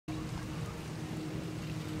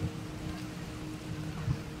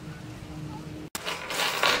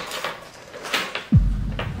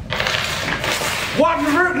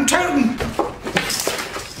rootin' tootin'.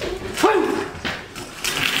 Woo!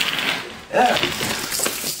 Yeah.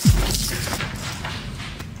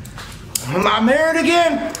 Am I married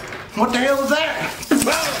again? What the hell is that?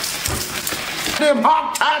 Damn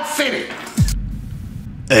hog-tied city.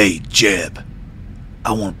 Hey, Jeb.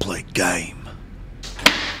 I want to play a game.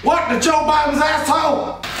 What, the Joe Biden's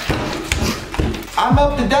asshole? I'm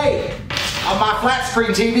up to date. On my flat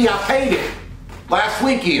screen TV, I paid it. Last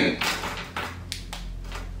weekend.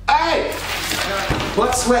 Hey!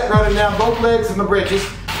 Blood sweat running down both legs of my britches.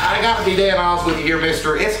 I gotta be damn honest with you here,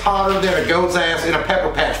 mister. It's hotter than a goat's ass in a pepper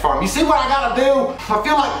patch farm. You see what I gotta do? I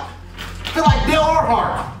feel like Bill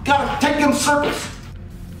Earhart. Gotta take them circles.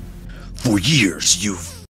 For years,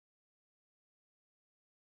 you've...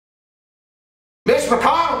 Mitch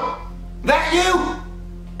McConnell! That you?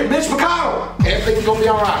 Mitch McConnell! Everything's gonna be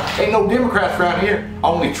alright. Ain't no Democrats around here.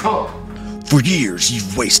 Only Trump. For years,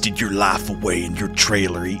 you've wasted your life away in your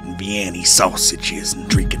trailer eating Vienna sausages and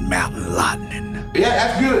drinking Mountain Lightning. Yeah,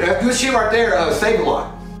 that's good. That's good shit right there. Save a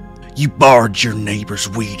lot. You borrowed your neighbor's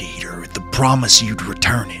weed eater with the promise you'd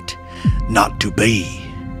return it. Not to be.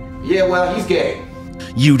 Yeah, well, he's gay.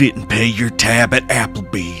 You didn't pay your tab at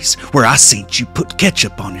Applebee's, where I seen you put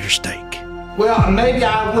ketchup on your steak. Well, maybe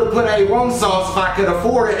I would put A1 sauce if I could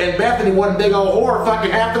afford it, and Bethany wasn't big old whore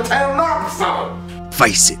fucking half the town of Arkansas.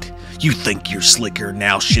 Face it, you think you're slicker than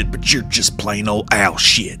owl shit, but you're just plain old owl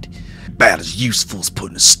shit. About as useful as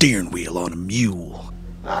putting a steering wheel on a mule.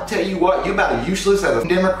 I'll tell you what, you're about as useless as a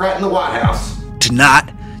Democrat in the White House.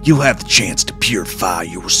 Tonight, you'll have the chance to purify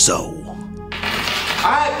your soul.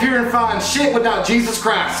 I ain't purifying shit without Jesus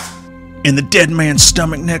Christ. In the dead man's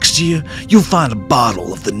stomach next to you, you'll find a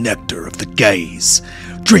bottle of the nectar of the gays.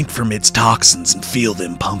 Drink from its toxins and feel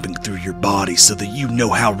them pumping through your body so that you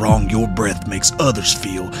know how wrong your breath makes others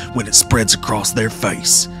feel when it spreads across their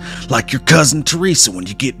face. Like your cousin Teresa when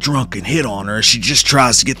you get drunk and hit on her as she just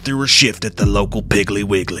tries to get through her shift at the local Piggly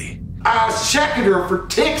Wiggly. I was checking her for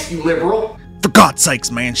ticks, you liberal. For God's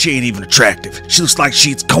sakes, man, she ain't even attractive. She looks like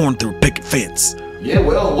she eats corn through a picket fence. Yeah,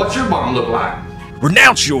 well, what's your mom look like?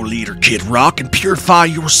 Renounce your leader, Kid Rock, and purify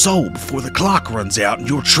your soul before the clock runs out and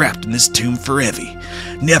you're trapped in this tomb forever.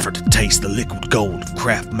 Never to taste the liquid gold of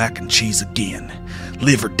Kraft mac and cheese again.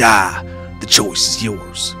 Live or die, the choice is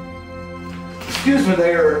yours. Excuse me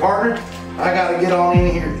there, partner. I gotta get on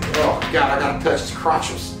in here. Oh, God, I gotta touch his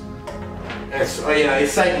crotches. Yeah,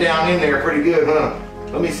 it's safe down in there pretty good, huh?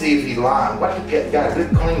 Let me see if he's lying. What, you got a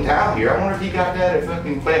good clean towel here. I wonder if he got that at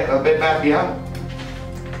fucking Bed Bath & Beyond.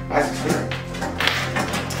 Nice experience.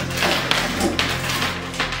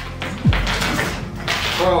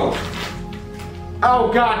 Oh.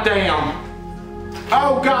 Oh, goddamn.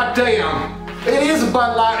 Oh, goddamn. It is a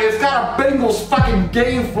Bud Light. It's got a Bengals fucking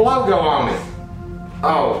game logo on it.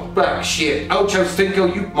 Oh, fuck shit. Ocho Cinco,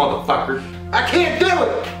 you motherfucker. I can't do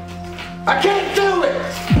it. I can't do it.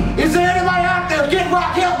 Is there anybody out there? Get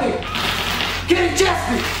Rock, help me. Get it,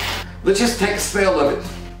 Jesse. Let's just take a smell of it.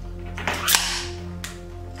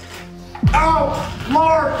 Oh,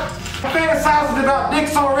 Lord. I'm fantasizing about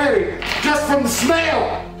dicks already. Just from the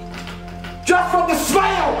smell. Just from the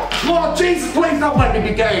smell! Lord Jesus, please don't let me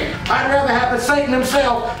be gay. I'd rather have the Satan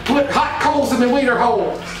himself put hot coals in the wiener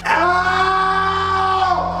hole.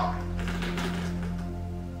 Ow!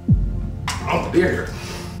 Oh, dear.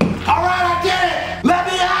 Alright, I did it! Let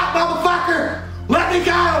me out, motherfucker! Let me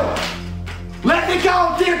go! Let me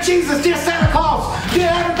go, dear Jesus, dear Santa Claus! Dear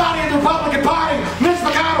everybody in the Republican Party! Mitch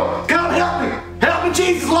McConnell, come help me! Help me,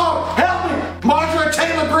 Jesus, Lord! Help me! Marjorie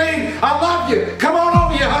Taylor Greene, I love you! Come on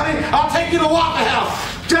over here, honey! I'll take you to Waffle House!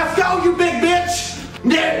 Just go, you big bitch!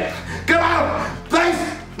 Yeah! Come on! Please!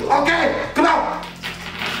 Okay, come on!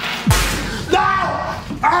 No!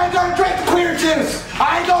 I ain't gonna drink the queer juice!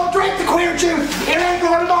 I ain't gonna drink the queer juice! It ain't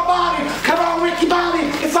going in my body! Come on, Ricky Bobby!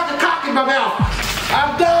 It's like a cock in my mouth!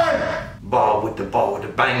 I'm done! Ball with the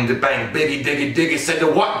bang, biggie, diggy, diggy, said the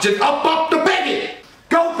what? Just up the biggie!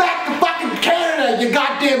 Go back to fucking Canada, you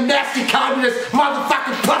goddamn nasty communist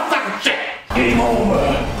motherfucking fucking shit! Game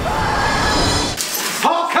over!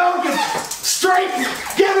 Hulk Hogan! Streak!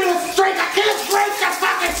 Give me the streak! I can't streak the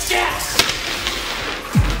fucking shit!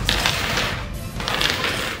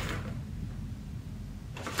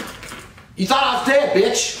 You thought I was dead,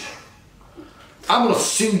 bitch? I'm gonna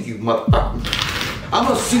sue you, motherfucker. I'm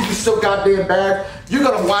gonna sue you so goddamn bad, you're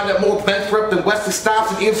gonna wind up more bankrupt than Wesley Snipes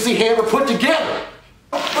and MC Hammer put together.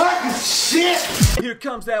 Fucking shit! Here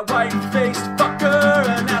comes that white-faced fucker,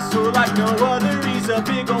 an asshole like no other. He's a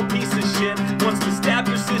big old piece of shit. Wants to stab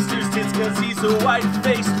your sister's tits cause he's a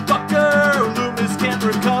white-faced fucker. Loomis can't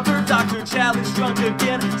recover. Dr. Challenge drunk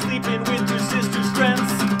again, sleeping with your sister's friends.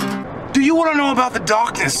 Do you want to know about the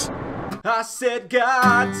darkness? I said,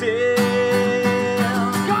 God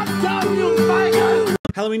damn. God damn you, faggot!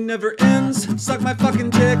 Halloween never ends, suck my fucking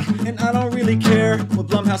dick, and I don't really care what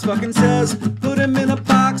Blumhouse fucking says. Put him in a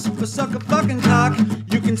box, or suck a fucking cock.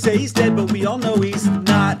 You can say he's dead, but we all know he's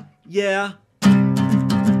not, yeah.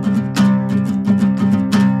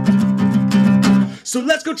 So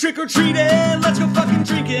let's go trick-or-treating, let's go fucking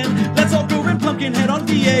drinking, let's all go rent Pumpkinhead on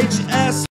VHS.